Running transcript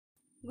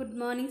Good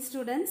morning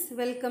students,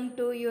 welcome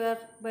to your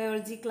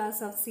biology class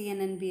of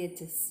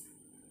CNNBHS.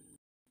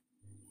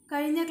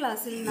 കഴിഞ്ഞ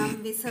ക്ലാസ്സിൽ നാം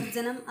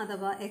വിസർജനം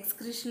അഥവാ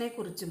എക്സ്ക്രീഷനെ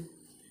കുറിച്ചും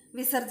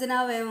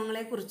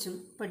വിസർജനാവയവങ്ങളെ കുറിച്ചും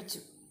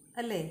പഠിച്ചു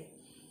അല്ലേ?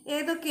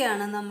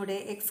 ഏതൊക്കെയാണ് നമ്മുടെ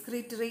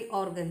എക്സ്ക്രീറ്ററി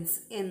ഓർഗൻസ്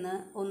എന്ന്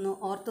ഒന്ന്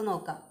ഓർത്തു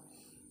നോക്കാം.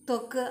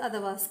 ത്വക്ക്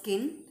അഥവാ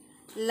സ്കിൻ,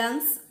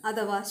 ലങ്സ്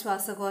അഥവാ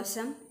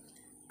ശ്വാസകോശം,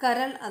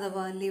 കരൾ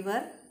അഥവാ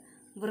ലിവർ,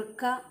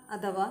 വൃക്ക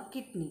അഥവാ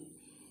കിഡ്നി.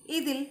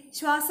 ഇതിൽ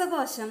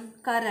ശ്വാസകോശം,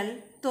 കരൾ,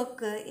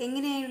 ത്വക്ക്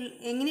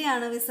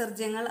എങ്ങനെയാണ്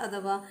വിസർജ്യങ്ങൾ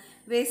അഥവാ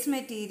വേസ്റ്റ്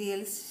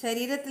മെറ്റീരിയൽസ്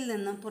ശരീരത്തിൽ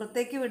നിന്നും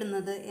പുറത്തേക്ക്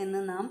വിടുന്നത് എന്ന്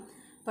നാം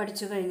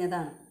പഠിച്ചു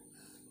കഴിഞ്ഞതാണ്.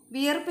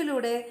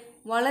 വിയർപ്പിലൂടെ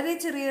വളരെ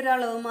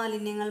ചെറിയൊരളവ്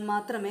മാലിന്യങ്ങൾ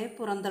മാത്രമേ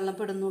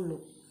പുറന്തള്ളപ്പെടുന്നുള്ളൂ.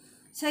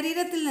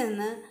 ശരീരത്തിൽ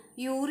നിന്ന്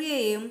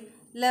യൂറിയയും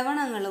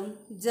ലവണങ്ങളും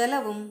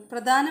ജലവും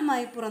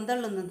പ്രധാനമായി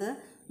പുറന്തള്ളുന്നത്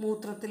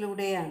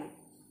മൂത്രത്തിലൂടെയാണ്.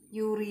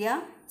 Urea,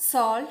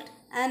 salt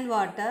and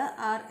water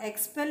are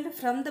expelled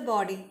from the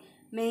body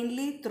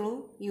mainly through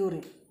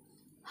urine.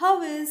 How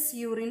is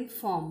urine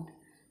formed?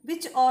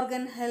 Which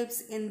organ helps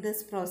in this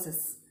process?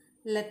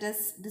 Let us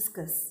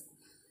discuss.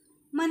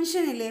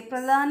 മനുഷ്യനിലെ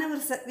പ്രധാന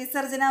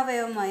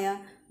വിസർജനാവയവമായ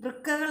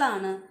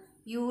വൃക്കകളാണ്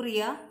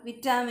യൂറിയ,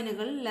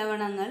 വിറ്റാമിനുകൾ,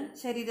 ലവണങ്ങൾ,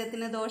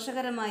 ശരീരത്തിന്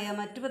ദോഷകരമായ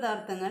മറ്റു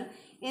പദാർത്ഥങ്ങൾ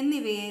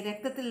എന്നിവയെ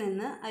രക്തത്തിൽ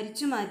നിന്ന്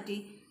അരിച്ചുമാറ്റി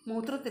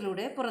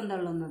മൂത്രത്തിലൂടെ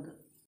പുറന്തള്ളുന്നത്.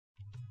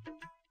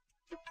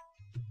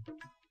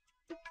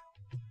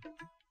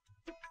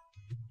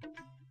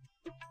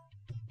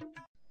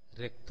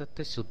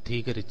 രക്തത്തെ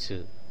ശുദ്ധീകരിച്ച്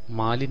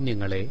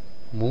മാലിന്യങ്ങളെ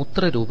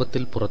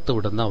മൂത്രരൂപത്തിൽ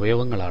പുറത്തുവിടുന്ന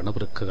അവയവങ്ങളാണ്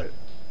വൃക്കകൾ.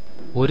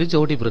 ഒരു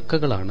ജോഡി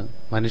വൃക്കകളാണ്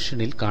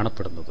മനുഷ്യനിൽ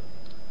കാണപ്പെടുന്നത്.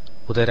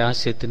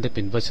 ഉദരാശയത്തിന്റെ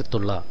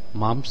പിൻവശത്തുള്ള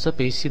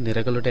മാംസപേശി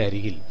നിരകളുടെ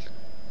അരികിൽ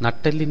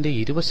നട്ടെല്ലിന്റെ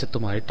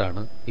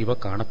ഇരുവശത്തുമായിട്ടാണ് ഇവ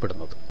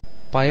കാണപ്പെടുന്നത്.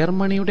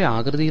 പയർമണിയുടെ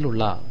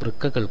ആകൃതിയിലുള്ള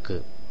വൃക്കകൾക്ക്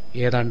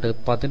ഏതാണ്ട്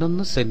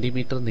 11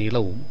 സെന്റിമീറ്റർ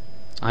നീളവും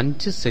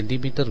 5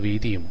 സെന്റിമീറ്റർ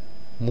വീതിയും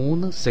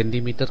 3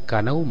 സെന്റിമീറ്റർ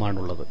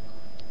കനവുമാണുള്ളത്.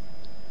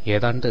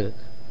 ഏതാണ്ട്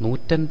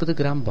 150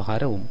 ഗ്രാം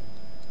ഭാരവും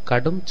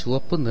കടും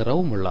ചുവപ്പ്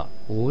നിറവുമുള്ള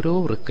ഓരോ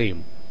വൃക്കയും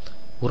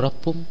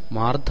ഉറപ്പും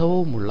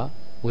മാർദ്ദവവുമുള്ള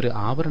ഒരു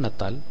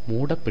ആവരണത്താൽ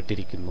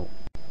മൂടപ്പെട്ടിരിക്കുന്നു.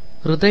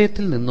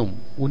 ഹൃദയത്തിൽ നിന്നും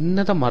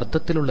ഉന്നത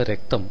മർദ്ദത്തിലുള്ള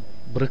രക്തം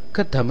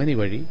വൃക്കധമനി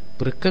വഴി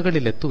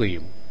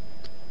വൃക്കകളിലെത്തുകയും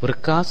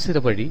വൃക്കാസിര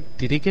വഴി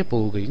തിരികെ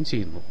പോവുകയും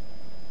ചെയ്യുന്നു.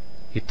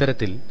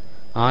 ഇത്തരത്തിൽ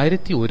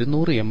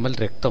 1100 ml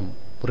രക്തം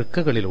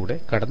വൃക്കകളിലൂടെ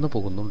കടന്നു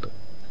പോകുന്നുണ്ട്.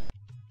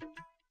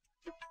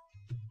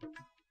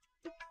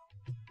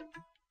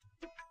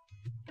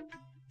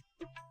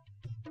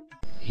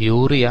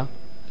 യൂറിയ,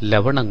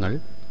 ലവണങ്ങൾ,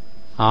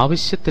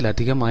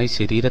 ആവശ്യത്തിലധികമായി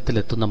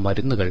ശരീരത്തിലെത്തുന്ന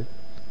മരുന്നുകൾ,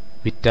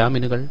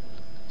 വിറ്റാമിനുകൾ,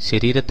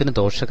 ശരീരത്തിന്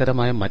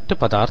ദോഷകരമായ മറ്റ്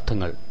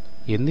പദാർത്ഥങ്ങൾ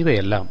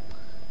എന്നിവയെല്ലാം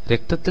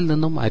രക്തത്തിൽ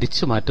നിന്നും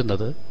അരിച്ചു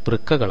മാറ്റുന്നത്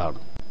വൃക്കകളാണ്.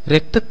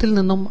 രക്തത്തിൽ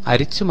നിന്നും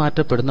അരിച്ചു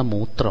മാറ്റപ്പെടുന്ന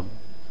മൂത്രം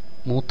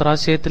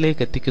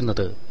മൂത്രാശയത്തിലേക്ക്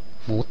എത്തിക്കുന്നത്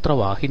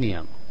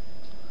മൂത്രവാഹിനിയാണ്.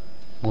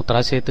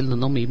 മൂത്രാശയത്തിൽ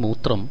നിന്നും ഈ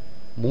മൂത്രം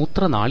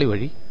മൂത്രനാളി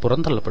വഴി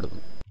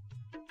പുറന്തള്ളപ്പെടുന്നു.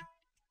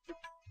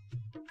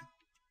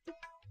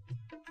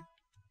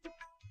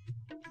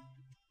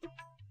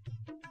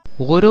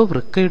 ഓരോ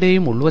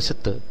വൃക്കയുടെയും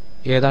ഉൾവശത്ത്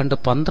ഏതാണ്ട്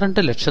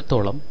 12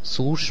 ലക്ഷത്തോളം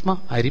സൂക്ഷ്മ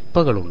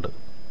അരിപ്പകളുണ്ട്.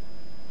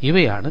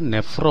 ഇവയാണ്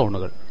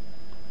നെഫ്രോണുകൾ.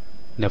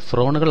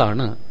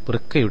 നെഫ്രോണുകളാണ്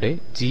വൃക്കയുടെ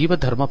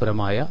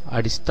ജീവധർമ്മപരമായ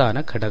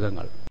അടിസ്ഥാന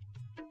ഘടകങ്ങൾ.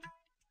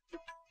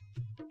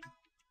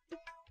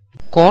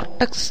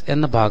 കോർട്ടക്സ്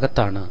എന്ന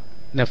ഭാഗത്താണ്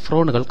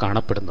നെഫ്രോണുകൾ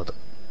കാണപ്പെടുന്നത്.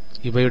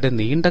 ഇവയുടെ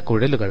നീണ്ട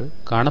കുഴലുകൾ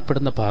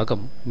കാണപ്പെടുന്ന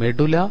ഭാഗം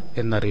മെഡുല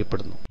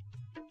എന്നറിയപ്പെടുന്നു.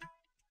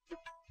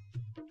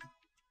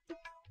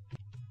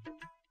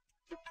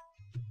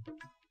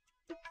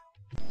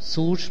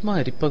 സൂക്ഷ്മ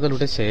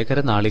അരിപ്പകളുടെ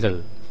ശേഖരനാളികൾ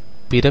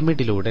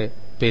പിരമിഡിലൂടെ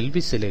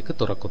പെൽവിസിലേക്ക്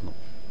തുറക്കുന്നു.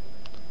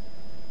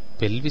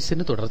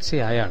 പെൽവിസിന്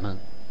തുടർച്ചയായാണ്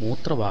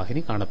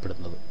മൂത്രവാഹിനി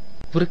കാണപ്പെടുന്നത്.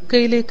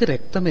 വൃക്കയിലേക്ക്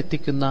രക്തം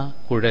എത്തിക്കുന്ന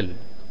കുഴൽ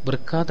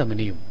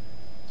വൃക്കാധമനിയും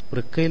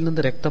വൃക്കയിൽ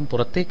നിന്ന് രക്തം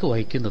പുറത്തേക്ക്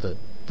വഹിക്കുന്നത്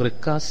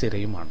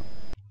വൃക്കാസിരയുമാണ്.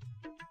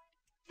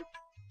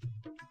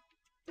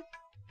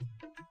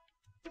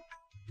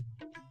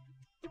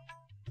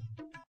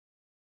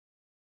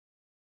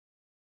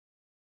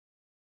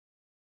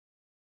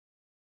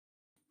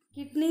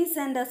 കിഡ്നീസ്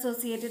ആൻഡ്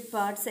അസോസിയേറ്റഡ്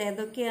പാർട്സ്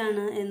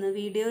ഏതൊക്കെയാണ് എന്ന്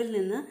വീഡിയോയിൽ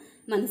നിന്ന്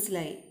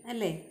മനസ്സിലായി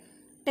അല്ലേ?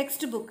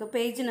 Text book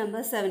page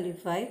number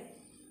 75,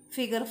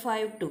 figure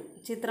 5.2,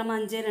 ചിത്രം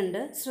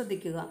 5.2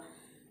 ശ്രദ്ധിക്കുക.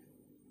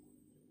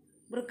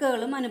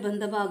 വൃക്കകളും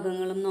അനുബന്ധ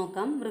ഭാഗങ്ങളും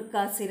നോക്കാം.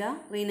 വൃക്കാസിര,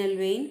 റീനൽ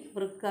വെയിൻ,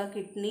 വൃക്ക,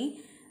 kidney,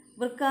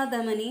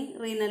 വൃക്കാധമനി,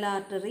 renal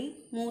artery,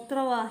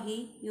 മൂത്രവാഹി,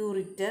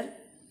 ureter,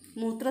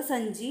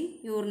 മൂത്രസഞ്ചി,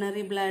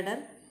 urinary bladder,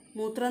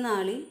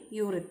 മൂത്രനാളി,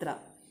 urethra.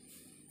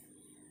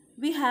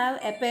 We have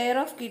a pair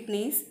of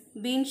kidneys.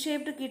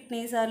 Bean-shaped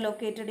kidneys are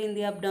located in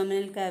the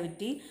abdominal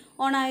cavity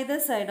on either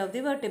side of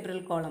the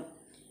vertebral column.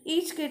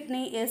 Each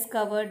kidney is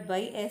covered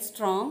by a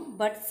strong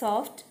but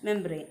soft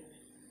membrane.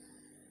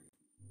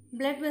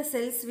 Blood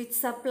vessels which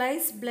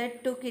supplies blood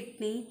to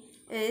kidney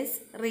is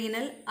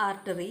renal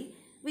artery,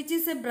 which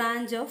is a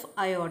branch of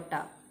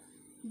aorta.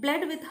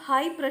 Blood with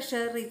high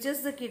pressure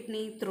reaches the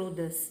kidney through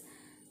this.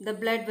 The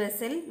blood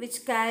vessel which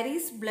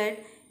carries blood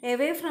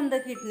Away from the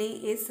kidney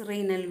is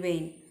renal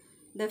vein.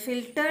 The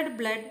filtered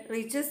blood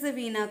reaches the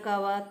vena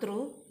cava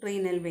through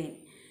renal vein.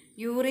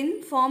 Urine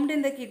formed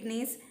in the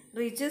kidneys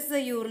reaches the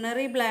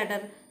urinary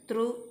bladder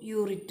through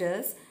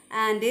ureters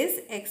and is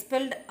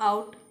expelled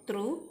out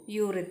through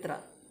urethra.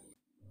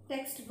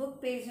 Textbook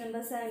page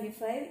number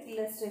 75,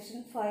 illustration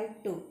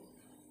 5.2.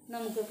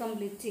 നമുക്ക്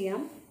complete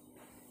ചെയ്യാം.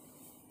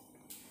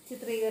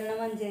 ചിത്രീകരണം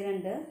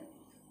 5.2.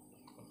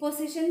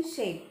 Position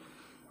shape.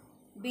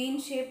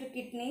 Bean-shaped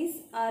kidneys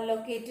are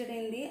located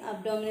in the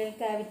abdominal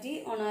cavity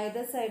on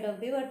either side of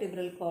the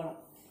vertebral column.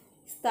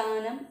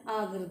 സ്ഥാനം,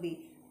 ആകൃതി.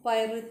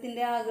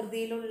 പൈറുത്തിന്റെ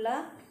ആകൃതിയിലുള്ള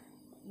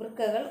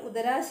വൃക്കകൾ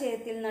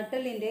ഉദരാശയത്തിൽ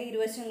നട്ടെല്ലിന്റെ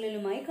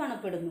ഇരുവശങ്ങളിലുമായി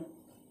കാണപ്പെടുന്നു.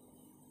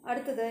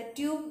 അടുത്തത്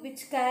tube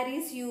which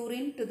കാരീസ്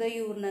urine to the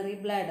urinary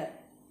bladder.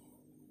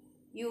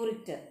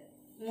 Ureter,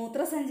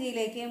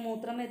 മൂത്രസഞ്ചിയിലേക്ക്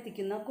മൂത്രം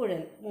എത്തിക്കുന്ന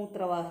കുഴൽ,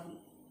 മൂത്രവാഹി.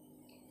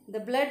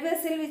 The blood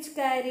vessel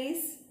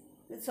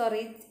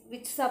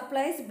which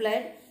supplies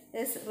blood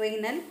is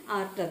renal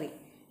artery.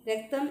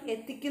 രക്തം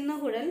എത്തിക്കുന്ന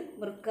കുഴൽ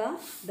വൃക്ക,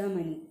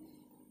 ധമനി.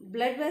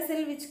 Blood vessel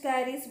which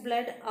carries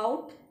blood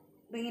out,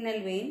 renal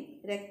vein.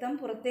 രക്തം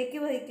പുറത്തേക്ക്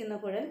വഹിക്കുന്ന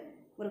കുഴൽ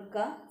വൃക്ക,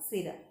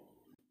 സിര.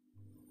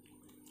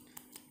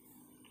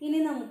 ഇനി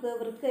നമുക്ക്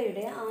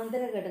വൃക്കയുടെ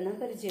ആന്തരഘടന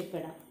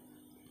പരിചയപ്പെടാം.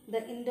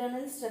 The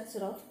internal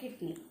structure of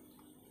kidney.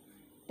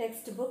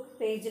 Textbook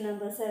page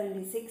number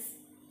 76,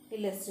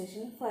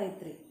 illustration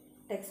 5.3.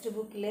 Text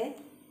ബുക്കിലെ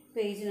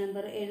പേജ്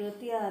നമ്പർ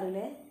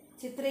 76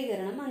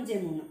 ചിത്രീകരണം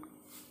 5.3.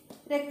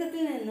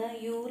 രക്തത്തിൽ നിന്ന്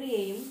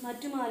യൂറിയയും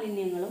മറ്റു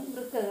മാലിന്യങ്ങളും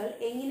വൃക്കകൾ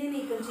എങ്ങനെ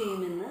നീക്കം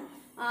ചെയ്യുമെന്ന്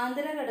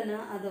ആന്തരഘടന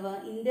അഥവാ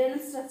ഇന്റേണൽ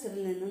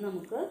സ്ട്രക്ചറിൽ നിന്ന്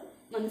നമുക്ക്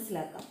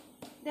മനസ്സിലാക്കാം.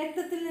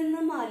 രക്തത്തിൽ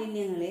നിന്ന്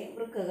മാലിന്യങ്ങളെ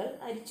വൃക്കകൾ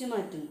അരിച്ചു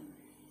മാറ്റുന്നു.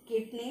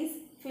 Kidneys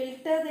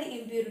filter the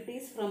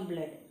impurities from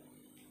blood.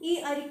 ഈ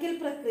അരിക്കൽ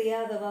പ്രക്രിയ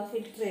അഥവാ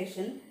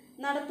ഫിൽട്രേഷൻ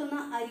നടത്തുന്ന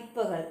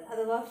അരിപ്പകൾ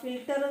അഥവാ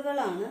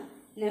ഫിൽട്ടറുകളാണ്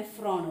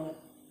നെഫ്രോണുകൾ.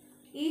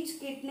 Each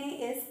kidney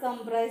is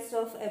comprised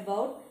of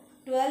about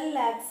 12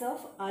 lakhs of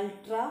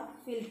ultra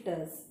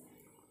filters.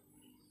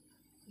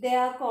 They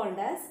are called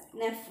as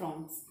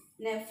nephrons.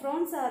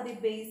 Nephrons are the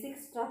basic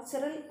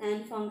structural and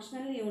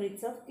functional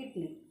units of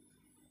kidney.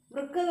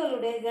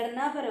 വൃക്കകളുടെ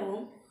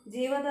ഘടനാപരവും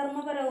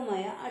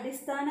ജീവധർമ്മപരവുമായ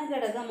അടിസ്ഥാന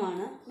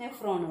ഘടകമാണ്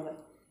നെഫ്രോണുകൾ.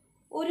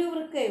 ഒരു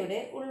വൃക്കയുടെ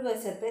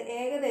ഉൾവശത്ത്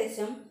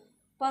ഏകദേശം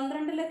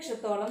 12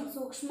 ലക്ഷത്തോളം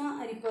സൂക്ഷ്മ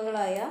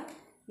അരിപ്പകളായ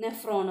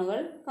നെഫ്രോണുകൾ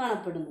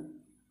കാണപ്പെടുന്നു.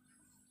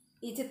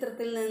 ഈ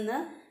ചിത്രത്തിൽ നിന്ന്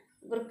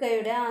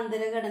വൃക്കയുടെ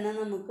ആന്തരഘടന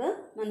നമുക്ക്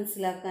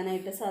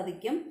മനസ്സിലാക്കാനായിട്ട്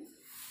സാധിക്കും.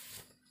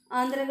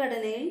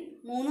 ആന്തരഘടനയിൽ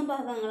 3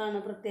 ഭാഗങ്ങളാണ്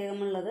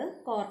പ്രത്യേകമുള്ളത്: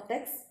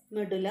 കോർട്ടെക്സ്,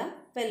 മെഡുല,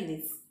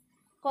 പെൽവിസ്.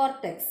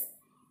 കോർട്ടെക്സ്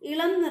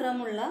ഇളം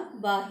നിറമുള്ള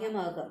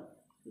ബാഹ്യഭാഗം.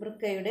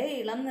 വൃക്കയുടെ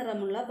ഇളം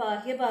നിറമുള്ള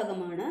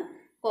ബാഹ്യഭാഗമാണ്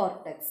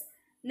കോർട്ടെക്സ്.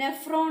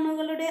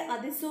 നെഫ്രോണുകളുടെ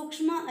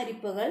അതിസൂക്ഷ്മ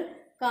അരിപ്പകൾ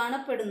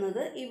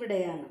കാണപ്പെടുന്നത്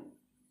ഇവിടെയാണ്.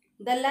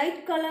 The light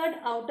colored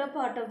outer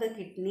part of the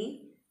kidney,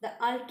 the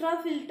ultra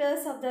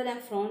filters of the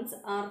nephrons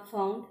are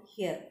found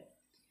here.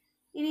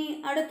 ഇനി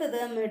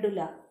അടുത്തത് മെഡുല.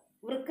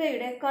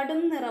 വൃക്കയുടെ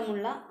കടും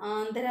നിറമുള്ള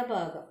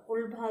ആന്തരഭാഗം,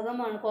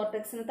 ഉൾഭാഗമാണ്.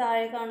 കോർട്ടെക്സിന്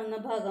താഴെ കാണുന്ന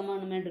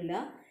ഭാഗമാണ് മെഡുല.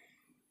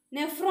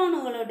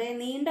 നെഫ്രോണുകളുടെ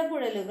നീണ്ട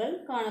കുഴലുകൾ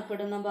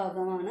കാണപ്പെടുന്ന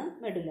ഭാഗമാണ്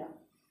medulla.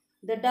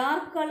 The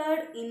dark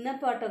colored inner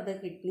part of the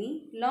kidney,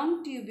 long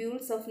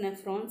tubules of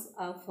nephrons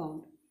are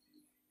found.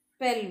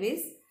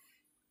 Pelvis,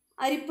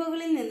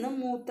 അരിപ്പകളിൽ നിന്ന്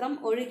മൂത്രം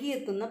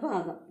ഒഴുകിയെത്തുന്ന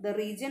ഭാഗം. The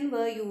region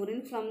where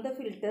urine from the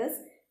filters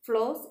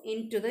flows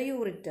into the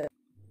ureter.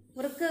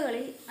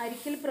 വൃക്കകളിൽ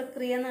Arikkal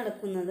പ്രക്രിയ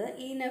നടക്കുന്നത്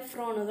ഈ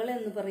നെഫ്രോണുകൾ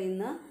എന്ന്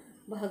പറയുന്ന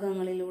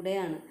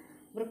ഭാഗങ്ങളിലൂടെയാണ്.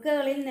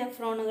 വൃക്കകളിൽ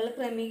നെഫ്രോണുകൾ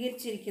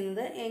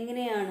ക്രമീകരിച്ചിരിക്കുന്നത്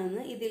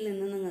എങ്ങനെയാണെന്ന് ഇതിൽ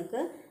നിന്ന്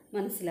നിങ്ങൾക്ക്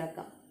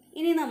മനസ്സിലാക്കാം.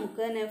 ഇനി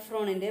നമുക്ക്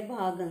നെഫ്രോണിൻ്റെ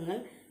ഭാഗങ്ങൾ,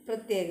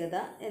 പ്രത്യേകത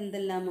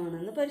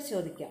എന്തെല്ലാമാണെന്ന്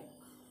പരിശോധിക്കാം.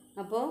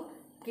 അപ്പോൾ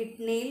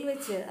കിഡ്നിയിൽ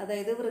വെച്ച്,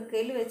 അതായത്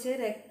വൃക്കയിൽ വെച്ച്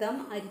രക്തം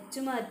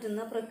അരിച്ചു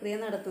മാറ്റുന്ന പ്രക്രിയ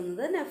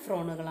നടത്തുന്നത്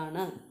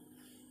നെഫ്രോണുകളാണ്.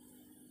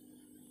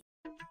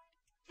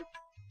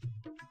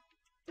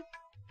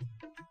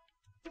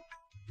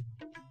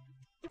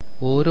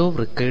 ഓരോ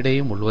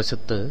വൃക്കയുടെയും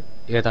ഉൾവശത്ത്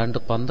ഏതാണ്ട്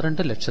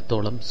 12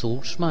 ലക്ഷത്തോളം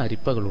സൂക്ഷ്മ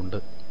അരിപ്പകളുണ്ട്.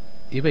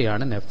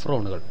 ഇവയാണ്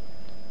നെഫ്രോണുകൾ.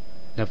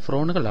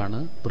 നെഫ്രോണുകളാണ്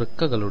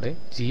വൃക്കകളുടെ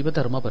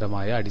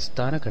ജീവധർമ്മപരമായ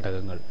അടിസ്ഥാന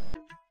ഘടകങ്ങൾ.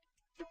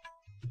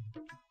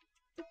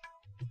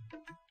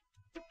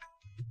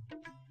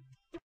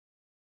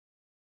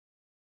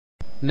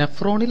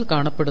 നെഫ്രോണിൽ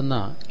കാണപ്പെടുന്ന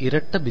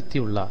ഇരട്ട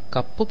ഭിത്തിയുള്ള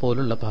കപ്പ്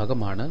പോലുള്ള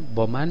ഭാഗമാണ്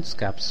ബൊമാൻസ്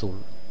കാപ്സൂൾ.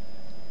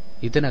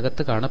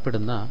 ഇതിനകത്ത്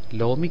കാണപ്പെടുന്ന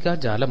ലോമിക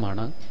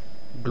ജാലമാണ്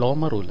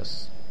ഗ്ലോമറുലസ്.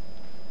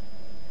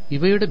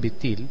 ഇവയുടെ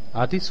ഭിത്തിയിൽ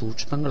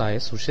അതിസൂക്ഷ്മങ്ങളായ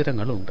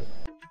സുഷിരങ്ങളുണ്ട്.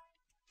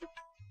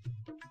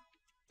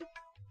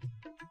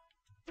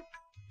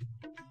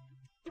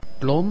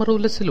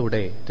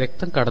 ഗ്ലോമറുലസിലൂടെ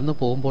രക്തം കടന്നു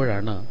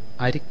പോകുമ്പോഴാണ്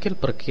അരിക്കൽ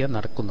പ്രക്രിയ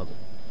നടക്കുന്നത്.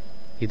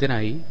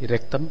 ഇതിനായി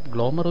രക്തം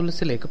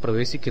ഗ്ലോമറുലസിലേക്ക്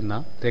പ്രവേശിക്കുന്ന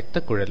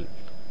രക്തക്കുഴൽ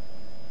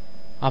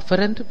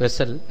അഫറന്റ്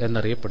വെസൽ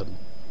എന്നറിയപ്പെടുന്നു.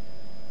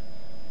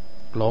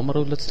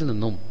 ഗ്ലോമറുലസിൽ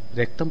നിന്നും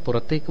രക്തം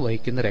പുറത്തേക്ക്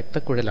വഹിക്കുന്ന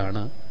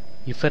രക്തക്കുഴലാണ്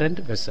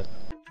ഇഫറന്റ് വെസൽ.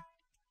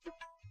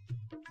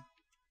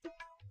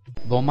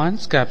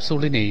 ബൊമാൻസ്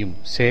ക്യാപ്സൂളിനെയും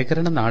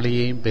ശേഖരണ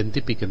നാളിയെയും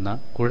ബന്ധിപ്പിക്കുന്ന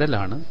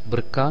കുഴലാണ്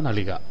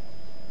വൃക്കാനളിക.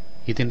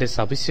 ഇതിന്റെ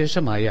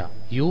സവിശേഷമായ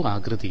യു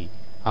ആകൃതി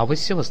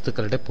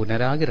അവശ്യവസ്തുക്കളുടെ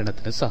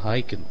പുനരാകിരണത്തിന്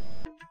സഹായിക്കുന്നു.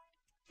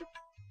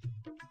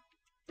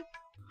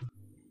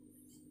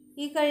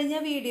 ഈ കഴിഞ്ഞ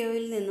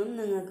വീഡിയോയിൽ നിന്നും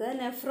നിങ്ങൾക്ക്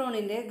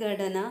നെഫ്രോണിൻ്റെ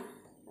ഘടന,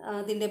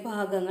 അതിൻ്റെ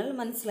ഭാഗങ്ങൾ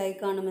മനസ്സിലായി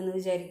കാണുമെന്ന്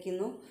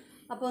വിചാരിക്കുന്നു.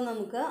 അപ്പോൾ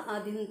നമുക്ക്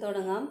ആദ്യം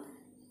തുടങ്ങാം.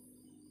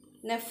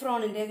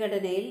 നെഫ്രോണിൻ്റെ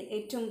ഘടനയിൽ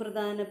ഏറ്റവും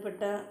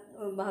പ്രധാനപ്പെട്ട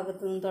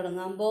ഭാഗത്തു നിന്ന്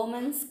തുടങ്ങാം.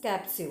 Bowman's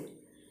capsule.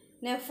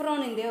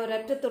 നെഫ്രോണിൻ്റെ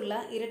ഒരറ്റത്തുള്ള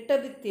ഇരട്ട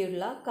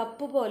ഭിത്തിയുള്ള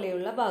കപ്പ്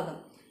പോലെയുള്ള ഭാഗം.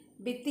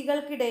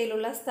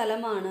 ഭിത്തികൾക്കിടയിലുള്ള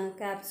സ്ഥലമാണ്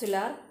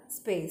കാപ്സുലാർ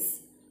space.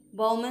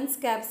 Bowman's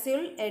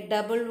capsule, A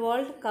double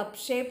walled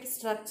cup shaped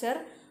structure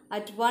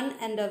at one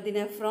end of the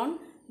nephron.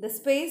 The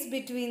space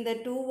between the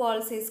two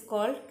walls is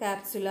called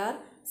capsular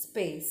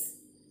space.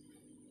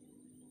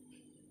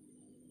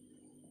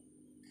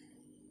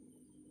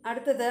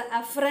 അടുത്തത്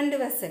അഫറന്റ്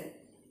വെസൽ.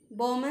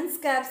 ബോമൻസ്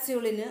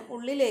ക്യാപ്സ്യൂളിന്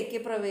ഉള്ളിലേക്ക്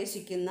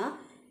പ്രവേശിക്കുന്ന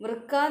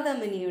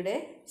വൃക്കാധമനിയുടെ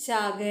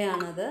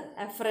ശാഖയാണത്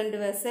afferent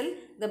vessel,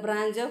 the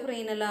branch of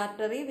renal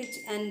artery which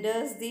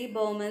enters the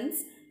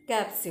Bowman's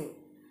capsule.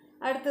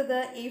 അടുത്തത്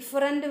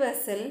efferent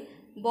vessel.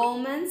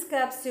 Bowman's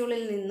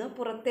ക്യാപ്സ്യൂളിൽ നിന്ന്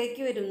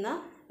പുറത്തേക്ക് വരുന്ന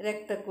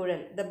രക്തക്കുഴൽ,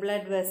 the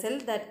blood vessel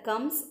that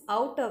comes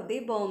out of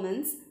the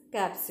Bowman's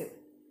capsule.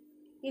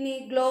 ഇനി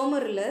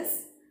glomerulus.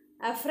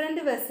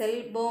 Afferent vessel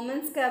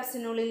Bowman's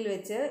ക്യാപ്സ്യൂളിനുള്ളിൽ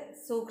വെച്ച്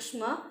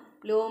സൂക്ഷ്മ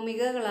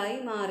ലോമികകളായി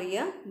മാറിയ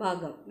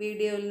ഭാഗം.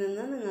 വീഡിയോയിൽ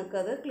നിന്ന്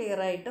നിങ്ങൾക്കത് ക്ലിയർ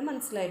ആയിട്ട്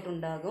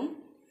മനസ്സിലായിട്ടുണ്ടാകും.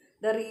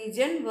 The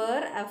region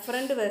where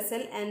afferent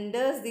vessel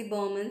enters the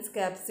Bowman's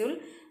capsule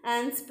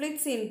and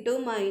splits into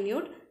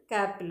minute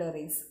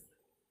capillaries.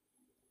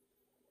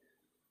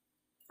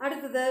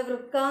 അടുത്തത്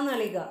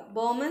വൃക്കാനളിക.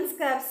 ബോമൻസ്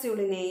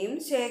ക്യാപ്സ്യൂളിനെയും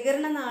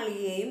ശേഖരണ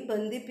നാളിയെയും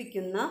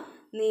ബന്ധിപ്പിക്കുന്ന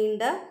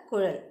നീണ്ട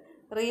കുഴൽ.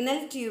 Renal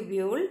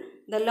tubule,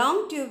 the long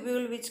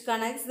tubule which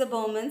connects the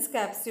Bowman's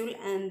capsule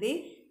and the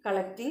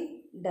collecting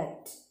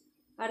duct.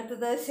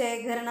 അടുത്തത്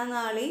ശേഖരണ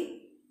നാളി.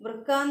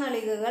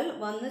 വൃക്കാനളികകൾ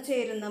വന്നു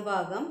ചേരുന്ന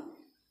ഭാഗം.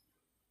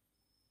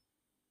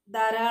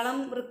 ധാരാളം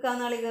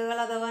വൃക്കാനളികകൾ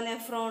അഥവാ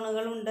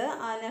നെഫ്രോണുകൾ ഉണ്ട്.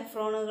 ആ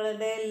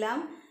നെഫ്രോണുകളുടെ എല്ലാം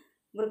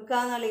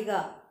വൃക്കാനളിക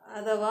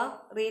അഥവാ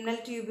റീനൽ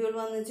ട്യൂബ്യൂൾ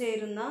വന്നു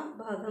ചേരുന്ന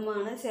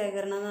ഭാഗമാണ്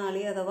ശേഖരണ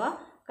നാളി അഥവാ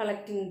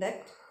കളക്ടിംഗ്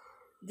ഡക്ട്.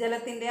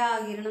 ജലത്തിൻ്റെ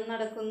ആഗിരണം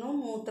നടക്കുന്നു.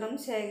 മൂത്രം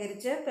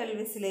ശേഖരിച്ച്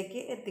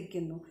പെൽവിസിലേക്ക്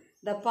എത്തിക്കുന്നു.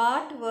 The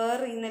part where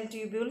renal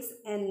tubules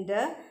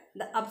enter,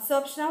 the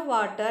absorption of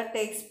water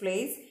takes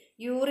place.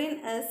 Urine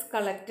is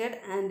collected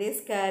and is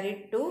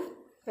carried to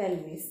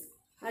pelvis.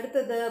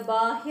 അടുത്തത്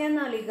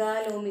ബാഹ്യനളിക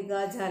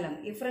ലോമികാജാലം.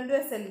 ഇഫറന്റ്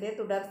വെസലിൻ്റെ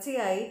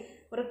തുടർച്ചയായി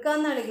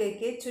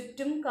വൃക്കാനളികയ്ക്ക്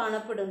ചുറ്റും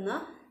കാണപ്പെടുന്ന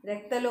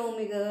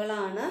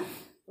രക്തലോമികകളാണ്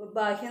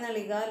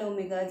ബാഹ്യനളിക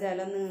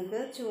ലോമികാജാലം.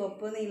 നിങ്ങൾക്ക്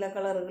ചുവപ്പ് നീല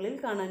കളറുകളിൽ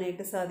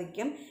കാണാനായിട്ട്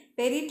സാധിക്കും.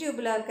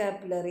 പെരിട്യൂബുലാർ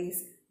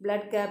capillaries.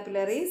 Blood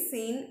capillaries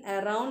scene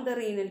around the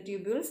renal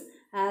tubules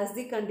as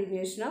the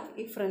continuation of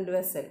efferent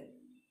vessel.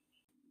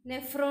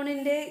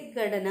 നെഫ്രോണിൻ്റെ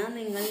ഘടന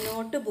നിങ്ങൾ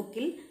നോട്ട്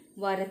ബുക്കിൽ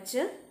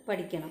വരച്ച്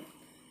പഠിക്കണം.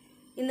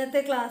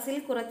 ഇന്നത്തെ ക്ലാസ്സിൽ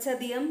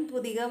കുറച്ചധികം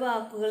പുതിയ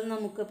വാക്കുകൾ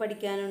നമുക്ക്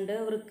പഠിക്കാനുണ്ട്.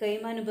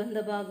 വൃക്കയും അനുബന്ധ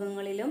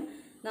ഭാഗങ്ങളിലും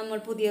നമ്മൾ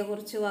പുതിയ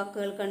കുറച്ച്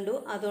വാക്കുകൾ കണ്ടു.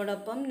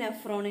 അതോടൊപ്പം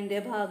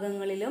നെഫ്രോണിൻ്റെ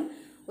ഭാഗങ്ങളിലും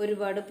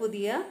ഒരുപാട്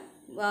പുതിയ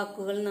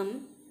വാക്കുകൾ നാം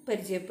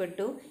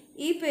പരിചയപ്പെട്ടു.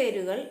 ഈ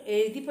പേരുകൾ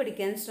എഴുതി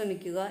പഠിക്കാൻ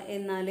ശ്രമിക്കുക,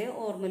 എന്നാലേ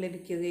ഓർമ്മ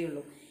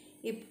ലഭിക്കുകയുള്ളൂ.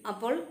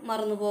 അപ്പോൾ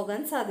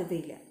മറന്നുപോകാൻ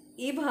സാധ്യതയില്ല.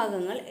 ഈ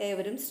ഭാഗങ്ങൾ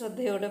ഏവരും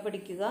ശ്രദ്ധയോടെ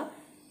പഠിക്കുക.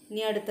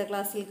 ഇനി അടുത്ത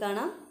ക്ലാസ്സിൽ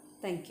കാണാം.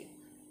 Thank you.